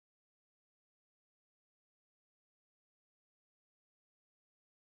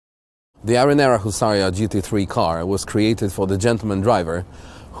The Arrinera Hussarya GT3 car was created for the gentleman driver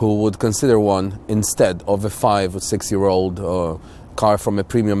who would consider one instead of a 5 or 6-year-old car from a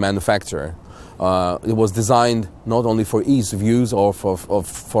premium manufacturer. It was designed not only for ease of use or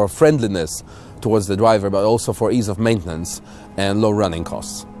for friendliness towards the driver, but also for ease of maintenance and low running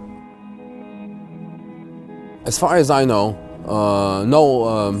costs. As far as I know,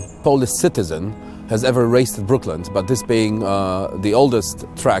 no Polish citizen has ever raced at Brooklands, but this being the oldest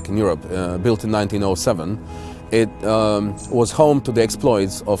track in Europe, built in 1907, it was home to the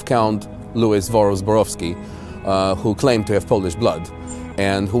exploits of Count Louis Borowski, who claimed to have Polish blood,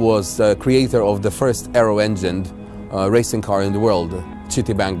 and who was the creator of the first aero-engined racing car in the world,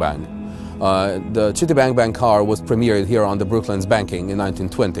 GT Bang Bang. The GT Bang Bang car was premiered here on the Brooklands banking in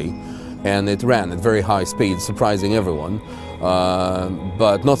 1920, and it ran at very high speed, surprising everyone.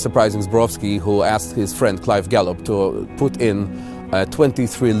 But not surprising Borowski, who asked his friend Clive Gallop to put in a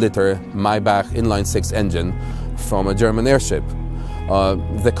 23-liter Maybach inline-6 engine from a German airship.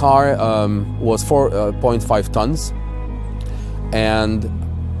 The car was 4.5 tons, and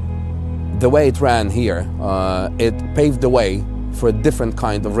the way it ran here, it paved the way for a different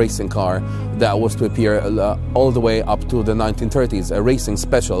kind of racing car that was to appear all the way up to the 1930s, a racing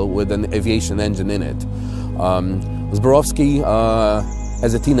special with an aviation engine in it. Borowski,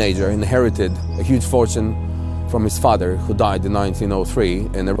 as a teenager, inherited a huge fortune from his father, who died in 1903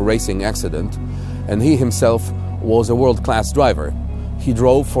 in a racing accident, and he himself was a world-class driver. He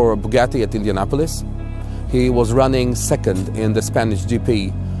drove for Bugatti at Indianapolis. He was running second in the Spanish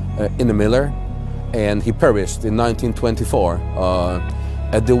GP in a Miller, and he perished in 1924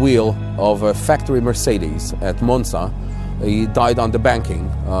 at the wheel of a factory Mercedes at Monza. He died on the banking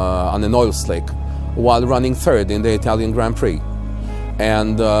on an oil slick while running third in the Italian Grand Prix.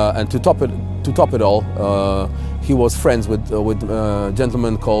 And to top it all, he was friends with a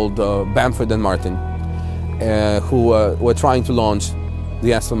gentleman called Bamford and Martin, who were trying to launch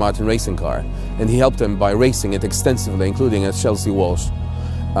the Aston Martin racing car, and he helped them by racing it extensively, including at Chelsea Walsh.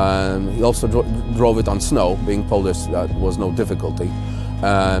 He also drove it on snow. Being Polish, that was no difficulty.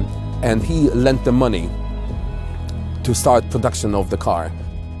 And he lent them money to start production of the car.